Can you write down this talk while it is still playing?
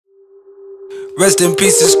Rest in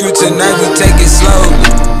peace, it's screw tonight, we take it slowly.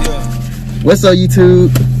 What's up,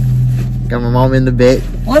 YouTube? Got my mom in the back.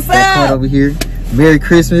 What's up? Over here. Merry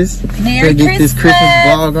Christmas. Merry Christmas. Get this Christmas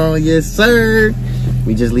vlog on. Yes, sir.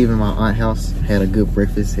 We just leaving my aunt's house. Had a good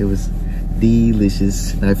breakfast. It was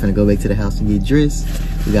delicious. Now we're finna go back to the house and get dressed.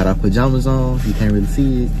 We got our pajamas on. You can't really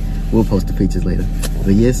see it. We'll post the pictures later.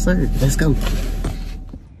 But yes, sir. Let's go.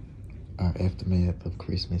 Our aftermath of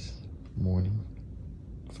Christmas morning.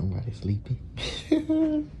 Somebody sleepy.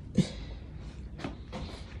 Oh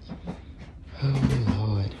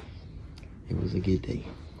Lord, it was a good day.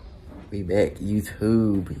 We back,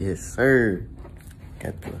 YouTube. Yes, sir.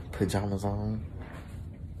 Got the pajamas on.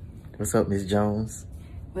 What's up, Miss Jones?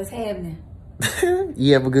 What's happening?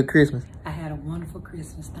 You have a good Christmas? I had a wonderful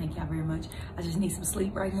Christmas. Thank y'all very much. I just need some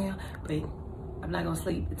sleep right now, but I'm not gonna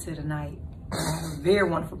sleep until the night. I had a very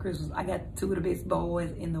wonderful Christmas. I got two of the best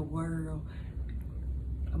boys in the world.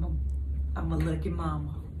 I'm a lucky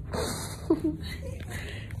mama.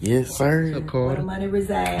 Yes, sir. Where the money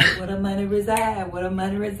reside, where the money reside, where the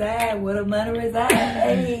money reside, where the money reside.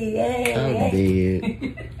 Hey, I'm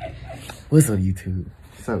dead. What's up, YouTube?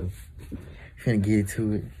 So, finna get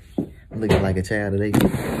into it. I'm looking like a child today.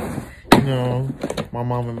 You know, my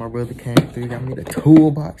mom and my brother came through, got me the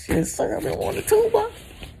toolbox. Yes, sir. I've been wanting the toolbox.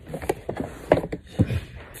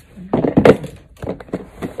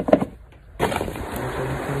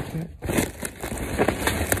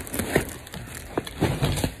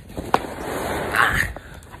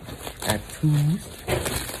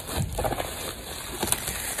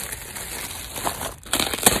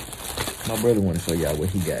 My brother want to show y'all what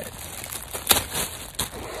he got.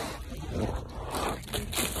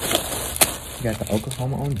 He got the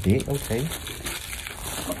Oklahoma on deck, okay.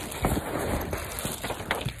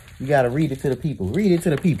 You gotta read it to the people. Read it to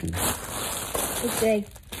the people. It say,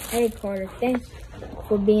 hey Carter, thanks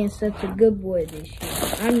for being such a good boy this year.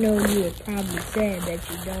 I know you were probably sad that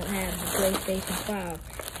you don't have the PlayStation 5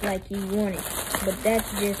 like you wanted, but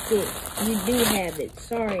that's just it. You do have it.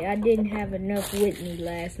 Sorry, I didn't have enough with me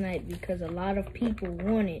last night because a lot of people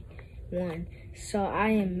wanted one, so I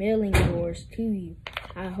am mailing yours to you.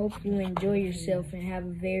 I hope you enjoy yourself and have a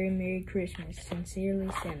very Merry Christmas. Sincerely,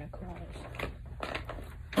 Santa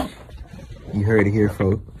Claus. You heard it here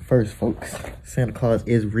first, folks. Santa Claus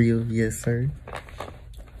is real, yes sir.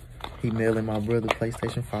 He mailing my brother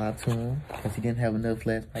PlayStation 5 to him because he didn't have enough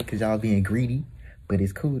last night because y'all being greedy. But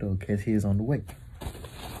it's cool though, cause he's on the way.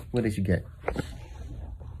 What did you get?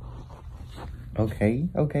 Okay,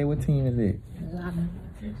 what team is it?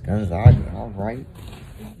 Gonzaga, all right.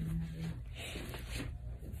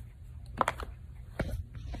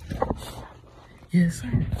 Yes,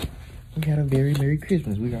 sir. We got a very Merry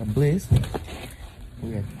Christmas. We got blessed.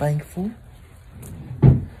 We are thankful.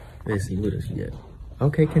 Let's see, what else we got?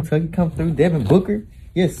 Okay, Kentucky come through. Devin Booker.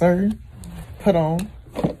 Yes, sir. Put on.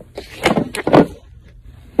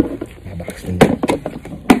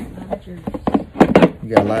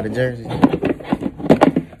 You got a lot of jerseys.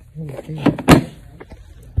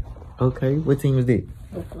 Okay, what team is that?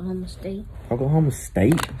 Oklahoma State. Oklahoma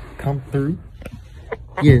State come through.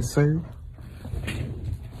 Yes, sir.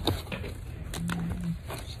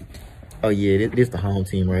 Oh yeah, this the home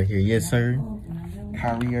team right here. Yes, sir.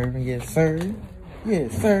 Kyrie Irving. Yes, sir.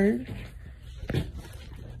 Yes, sir.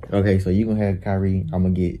 Okay, so you gonna have Kyrie. I'm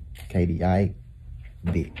gonna get KD. All right,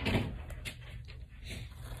 big.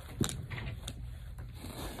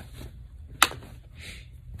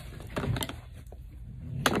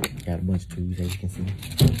 Got a bunch of tools, as you can see.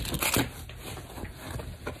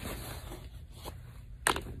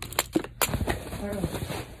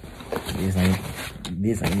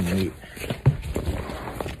 This ain't it.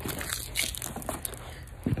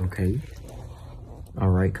 Okay. All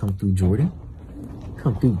right, come through Jordan.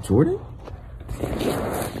 Come through Jordan.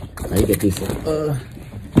 Now you got this one.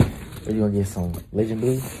 What you gonna get, some Legend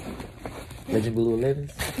Blue? Legend Blue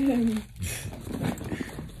 11s?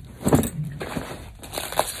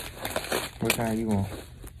 What kind you want?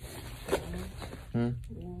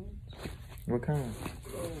 What kind?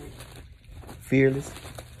 Fearless?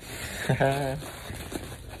 Huh?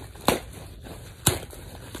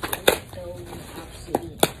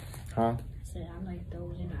 I like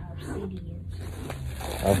those in obsidian.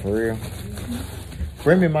 Oh, for real?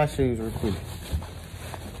 Bring me my shoes real quick.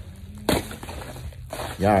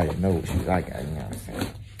 Y'all already know what shoes I got, you know what I'm saying?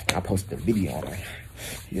 I posted a video on it.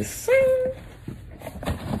 Yes, sir.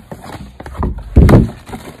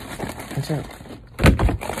 What's up?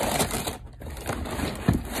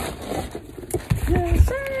 Yes,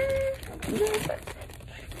 sir. Yes, sir.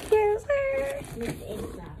 Yes, sir.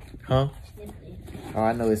 Huh? Oh,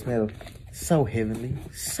 I know it smells So heavenly.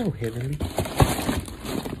 So heavenly.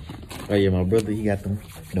 Oh yeah, my brother, he got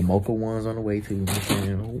the mocha ones on the way too. You know what I'm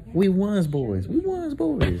saying? We ones boys. We ones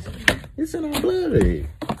boys. It's in our blood. If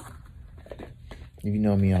you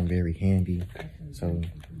know me, I'm very handy. So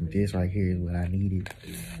this right here is what I needed.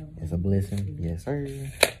 It's a blessing. Yes, sir.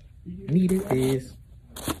 Needed this.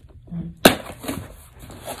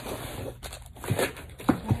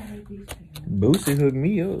 Boosie hooked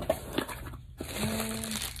me up.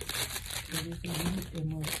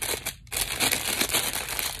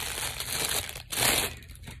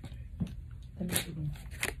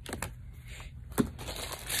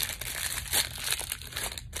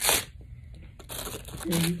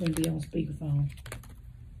 You can be on speakerphone.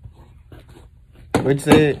 What you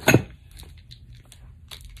said?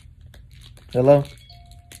 Hello?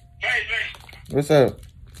 Hey, What's up?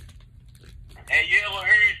 have you ever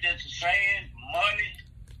heard that the saying money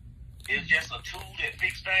is just a tool that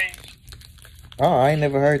fix things? Oh, I ain't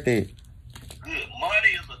never heard that. Good. Money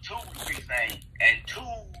is a tool to fix things, and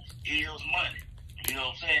tools is money. You know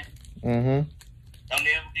what I'm saying? Mm-hmm. Don't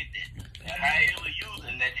ever get that. And however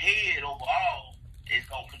using that head overall is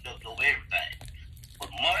going to conduct over everything. But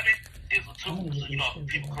money is a tool. So, you know,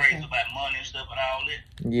 people crazy about money and stuff and all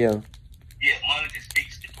that. Yeah. Yeah, money just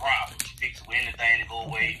fixes the problem. Fix anything to go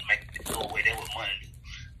away, make it go away. That's what money do.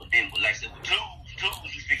 But then, like I said, with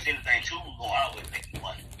tools, you fix anything, tools gonna always make you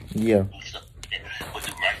money. Yeah. With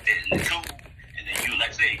the right there, the tool, and then you, like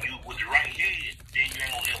I said, you with the right head, then you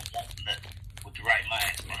ain't gonna ever want nothing. With the right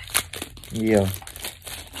mind, right? Yeah.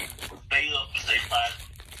 But stay up, stay positive,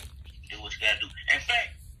 do what you gotta do. In fact,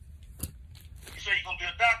 you say you're gonna be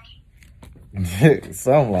a doctor?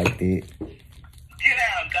 Something like that. Get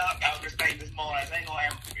out, Doc. I was just thinking this morning, I ain't gonna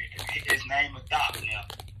have his name is Doc now.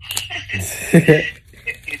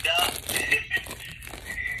 Doc.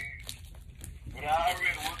 But I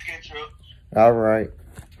already will catch up. All right.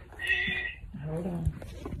 Yeah. Hold on.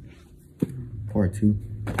 Part 2.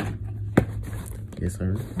 Yes,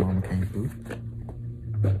 sir. Mama came through.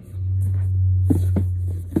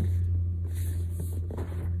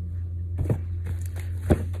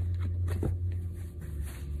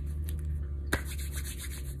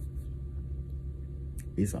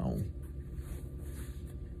 It's on.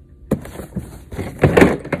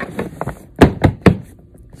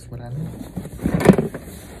 That's what I need.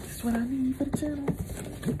 That's what I need for the channel.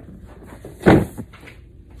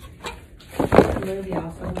 Love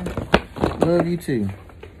y'all so much. Love you too.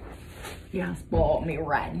 Y'all spoiled me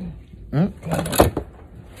right. Mm?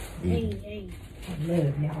 Hey. I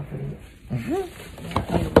love y'all for that. Mm-hmm.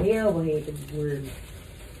 I never had this word.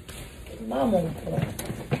 Mama on point.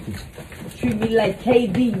 Treat me like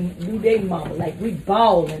KD do they mama, like we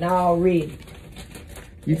balling already.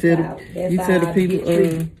 You tell the people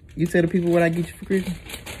you tell the people what I get you for Christmas?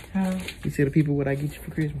 Huh? You tell the people what I get you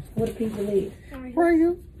for Christmas? What do people is? Right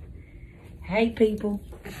here. Hey people.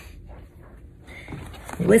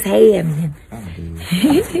 What's happening? I'm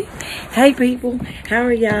good. Hey people, how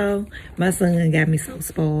are y'all? My son got me so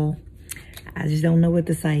spoiled. I just don't know what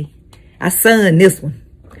to say. I son this one.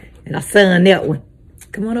 And I son that one.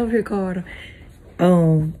 Come on over here, Carter.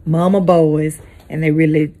 Mama boys, and they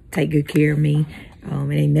really take good care of me.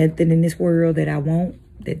 It ain't nothing in this world that I want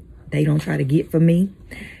that they don't try to get for me.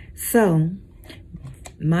 So,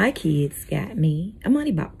 my kids got me a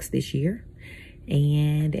money box this year.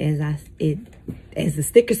 And as the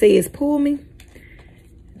sticker says, pull me,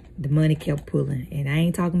 the money kept pulling. And I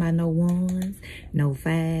ain't talking about no ones, no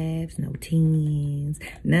fives, no tens,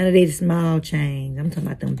 none of that small change. I'm talking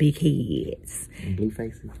about them big heads. And blue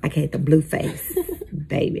faces. I got the blue face,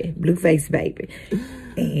 baby. Blue face, baby.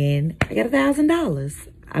 And I got $1,000.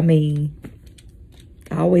 I mean,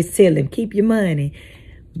 I always tell him, keep your money.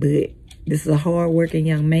 But this is a hard-working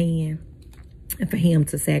young man. And for him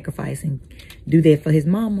to sacrifice and do that for his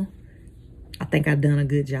mama, I think I've done a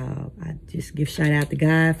good job. I just give shout out to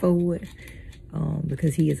God for it,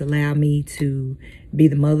 because he has allowed me to be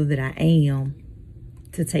the mother that I am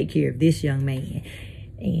to take care of this young man.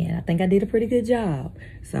 And I think I did a pretty good job.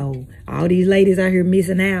 So all these ladies out here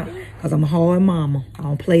missing out because I'm a hard mama. I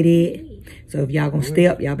don't play that. So if y'all gonna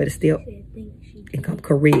step, y'all better step and come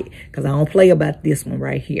correct, because I don't play about this one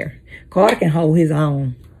right here. Carter can hold his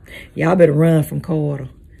own. Y'all better run from Carter.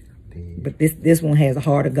 But this one has a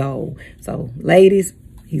heart of gold. So, ladies,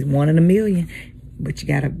 he's 1 in a million. But you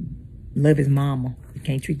gotta love his mama. You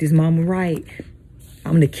can't treat this mama right.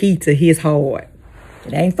 I'm the key to his heart.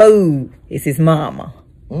 It ain't food. It's his mama.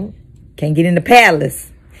 Can't get in the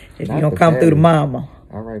palace if you don't come through the mama.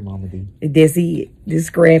 All right, Mama D. That's it. This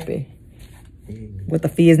scrappy. With the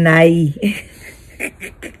fizz naive.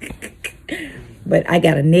 But I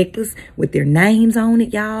got a necklace with their names on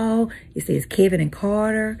it, y'all. It says Kevin and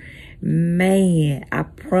Carter. Man, I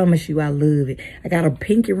promise you I love it. I got a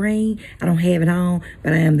pinky ring. I don't have it on,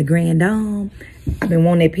 but I am the grand dame. I've been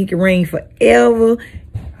wanting that pinky ring forever.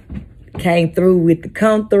 Came through with the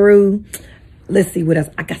come through. Let's see what else.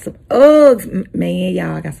 I got some Uggs. Man,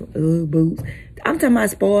 y'all, I got some Ugg boots. I'm talking about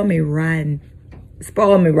spoil me riding.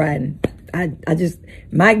 Spoil me riding. I just,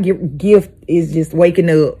 my gift is just waking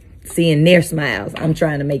up, seeing their smiles. I'm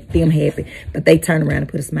trying to make them happy, but they turn around and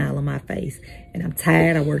put a smile on my face. And I'm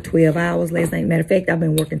tired. I worked 12 hours last night. Matter of fact, I've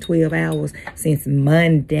been working 12 hours since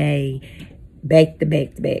Monday, back to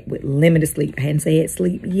back to back with limited sleep. I hadn't had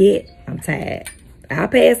sleep yet. I'm tired. I'll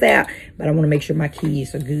pass out, but I want to make sure my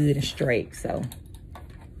kids are good and straight. So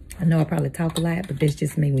I know I probably talk a lot, but that's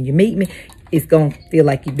just me. When you meet me, it's going to feel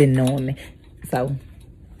like you've been knowing me. So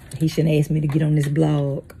he shouldn't ask me to get on this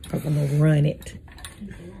blog because I'm going to run it.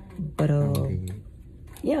 But,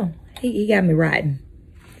 yeah, he got me riding.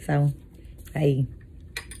 So, hey,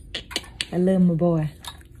 I love my boy.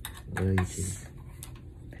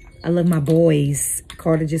 I love my boys.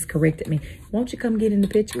 Carter just corrected me. Won't you come get in the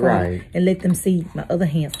picture, Carter, and let them see my other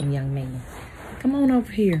handsome young man? Come on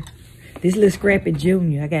over here. This little Scrappy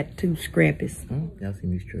Junior. I got 2 Scrappies. Y'all see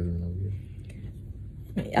me struggling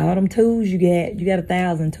over here. All them tools you got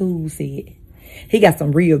 1,000 tools, said. He got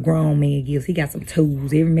some real grown man gifts. He got some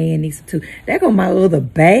tools. Every man needs some tools. There go my other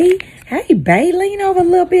bae. Hey, bae, lean over a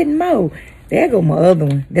little bit more. There go my other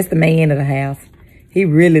one. That's the man of the house. He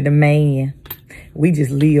really the man. We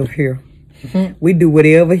just live here. We do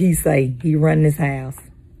whatever he say. He run this house.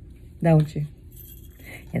 Don't you?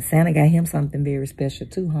 And Santa got him something very special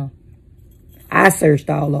too, huh? I searched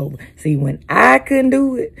all over. See, when I couldn't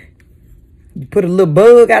do it, you put a little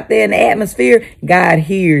bug out there in the atmosphere, God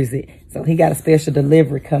hears it. So he got a special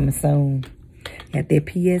delivery coming soon. Got that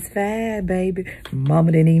PS5, baby.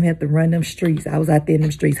 Mama didn't even have to run them streets. I was out there in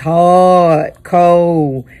them streets hard,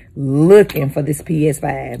 cold, looking for this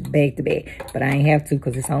PS5 back to back. But I ain't have to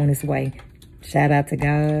because it's on its way. Shout out to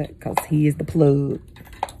God because he is the plug.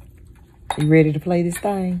 You ready to play this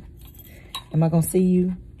thing? Am I going to see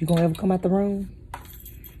you? You going to ever come out the room?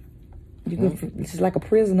 It's just like a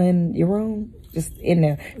prisoner in your room. Just in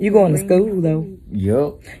there. You going to school, though.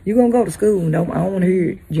 Yup. You going to go to school. No, I don't want to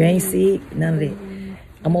hear it. You ain't sick. None of that.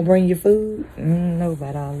 I'm going to bring you food. Know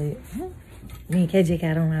about all that. Me and KJ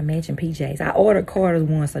got on our matching PJs. I ordered Carter's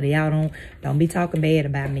one so that y'all don't be talking bad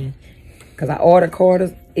about me. Because I ordered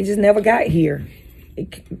Carter's. It just never got here.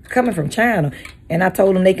 It coming from China. And I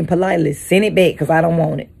told them they can politely send it back because I don't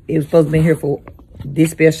want it. It was supposed to be here for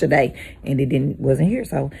this special day. And it wasn't here.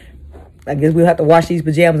 So I guess we'll have to wash these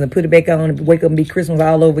pajamas and put it back on and wake up and be Christmas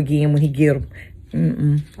all over again when he get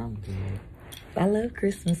them. I love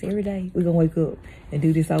Christmas every day. We're going to wake up and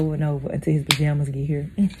do this over and over until his pajamas get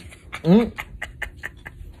here. I don't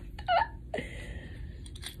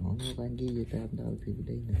know if I can give you $1,000 every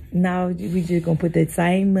day now. No, we just going to put that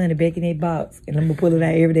same money back in that box and I'm going to pull it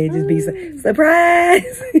out every day and just be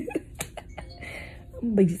surprise.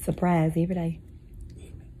 I'm going to be surprised every day.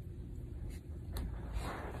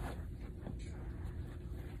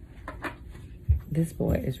 This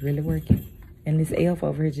boy is really working. And this elf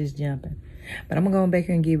over here just jumping. But I'm going to go back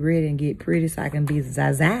here and get ready and get pretty so I can be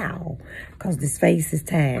Zazao. Because this face is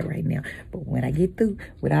tired right now. But when I get through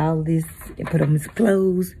with all this and put on his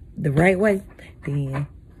clothes the right way, then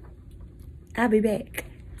I'll be back.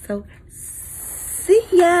 So, see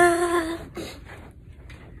ya.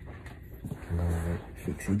 Lord,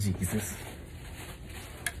 fix it, Jesus.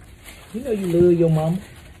 You know you love your mama.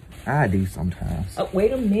 I do sometimes. Oh,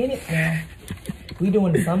 wait a minute now. We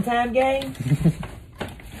doing the sometime game?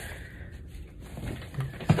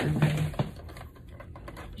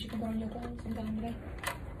 You can borrow your clothes sometime today.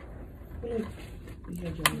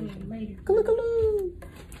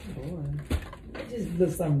 Boy, just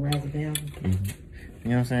look something razzle dazzle. You know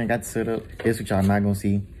what I'm saying? Got to set up. That's what y'all not gonna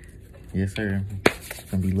see. Yes, sir. It's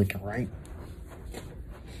gonna be looking right.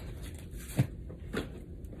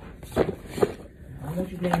 I want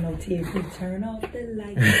you playing no TV. Turn off the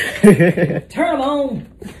lights. Turn them on.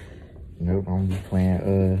 Nope, I'm just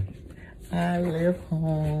playing, I live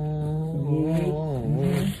home.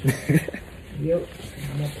 Yep,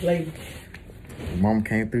 I'm gonna play. Mom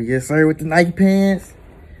came through, yes, sir, with the Nike pants.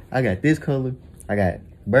 I got this color. I got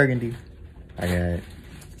burgundy. I got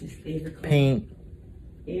just every color. Pink.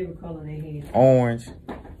 Every color they have. Orange.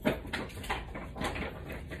 I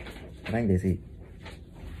think that's it.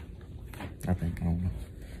 I don't know.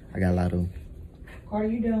 I got a lot of. Carter,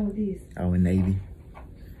 you done with this? Oh, and navy.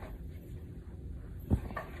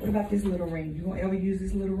 What about this little ring? You gonna ever use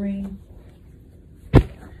this little ring?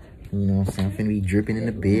 You know what I'm saying? I'm finna be dripping in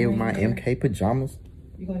the bed with my MK pajamas.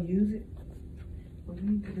 You gonna use it? Well, you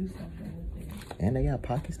need to do something with it. And they got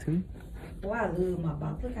pockets too. Boy, I love my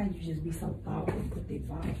box. Look how you just be so thoughtful and put that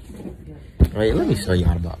box together. Wait, let me show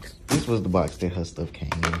y'all the box. This was the box that her stuff came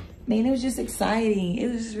in. Man, it was just exciting. It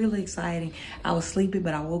was just really exciting. I was sleepy,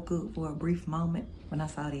 but I woke up for a brief moment when I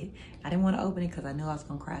saw that. I didn't want to open it because I knew I was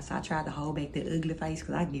going to cry. So I tried to hold back that ugly face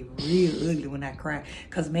because I get real ugly when I cry.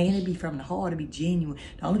 Because, man, it be from the heart to be genuine.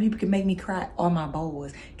 The only people can make me cry are my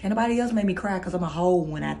boys. Can't nobody else make me cry because I'm a whole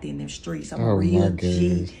one out there in them streets. I'm a real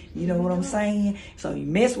G. You know what I'm saying? So you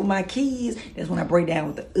mess with my kids, that's when I break down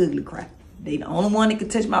with the ugly cry. They the only one that can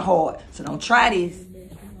touch my heart. So don't try this.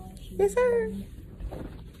 Yes, sir.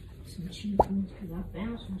 Some cheap ones, because I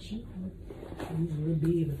found some cheap ones. These were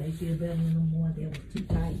big, but they feel better than the ones that was too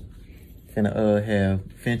tight. Finna have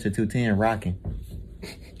Fincher 210 rocking.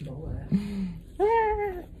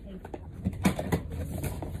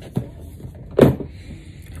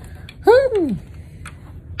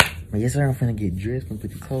 Yes, sir. I'm finna get dressed and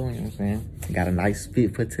put the clothes on. You know what I'm saying? Got a nice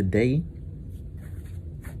fit for today.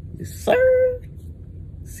 Yes, sir.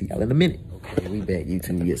 See y'all in a minute. Okay, we back,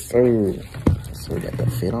 YouTube. Yes, sir. So we got the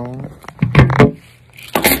fit on.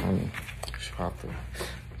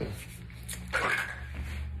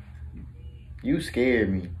 You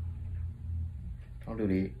scared me. Don't do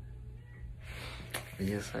that. But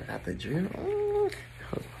yes, I got the drill.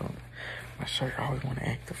 My shirt always want to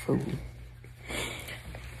act the fool.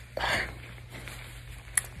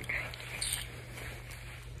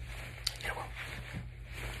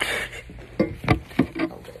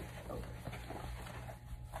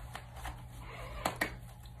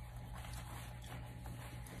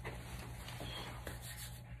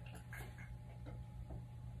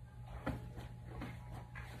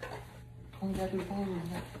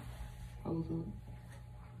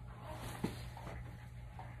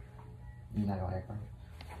 You're not gonna act right.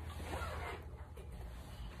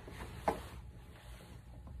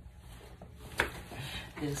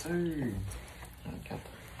 Yes, sir.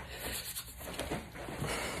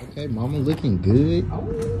 Okay, mama looking good. Oh.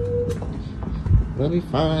 Let me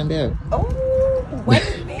find out. Oh, wait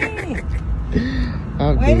a minute.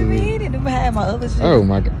 Wait a minute. Let me have my other shit. Oh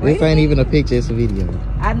my God. This ain't even a picture, it's a video.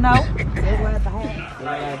 I know. That's what I have to have.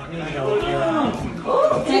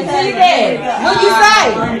 What you say?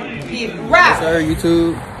 Right. Yes, sir,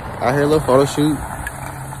 YouTube. Out here, a little photo shoot.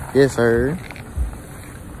 Yes, sir.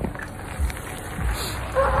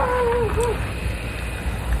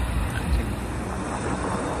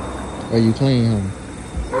 Are you clean, homie?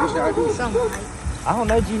 I don't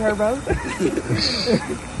know, G Herbo.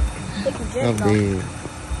 I'm dead.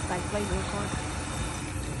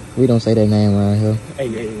 We don't say that name around here.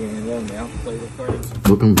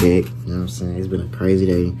 Welcome back. You know what I'm saying? It's been a crazy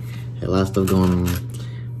day. Had a lot of stuff going on.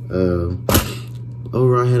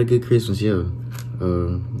 Overall, I had a good Christmas, yeah.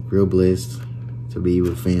 Real blessed to be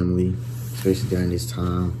with family, especially during this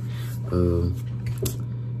time.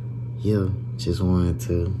 Yeah, just wanted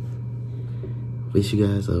to wish you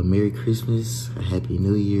guys a Merry Christmas, a Happy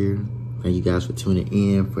New Year. Thank you guys for tuning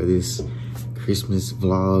in for this Christmas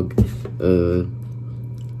vlog.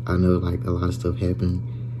 I know like a lot of stuff happened.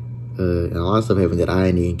 And a lot of stuff happened that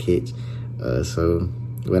I didn't catch. So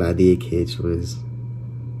what I did catch was,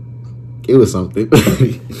 it was something.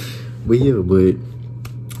 But yeah, but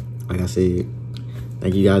like I said,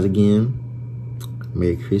 thank you guys again.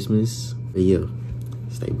 Merry Christmas. But yeah,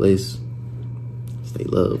 stay blessed, stay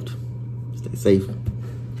loved, stay safe.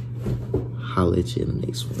 Holla at you in the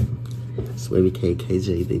next one. Swavy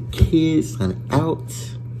KJ, the kids, signing out.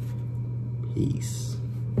 Peace.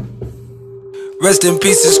 Rest in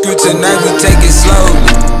peace, and screw tonight, we take it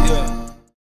slow.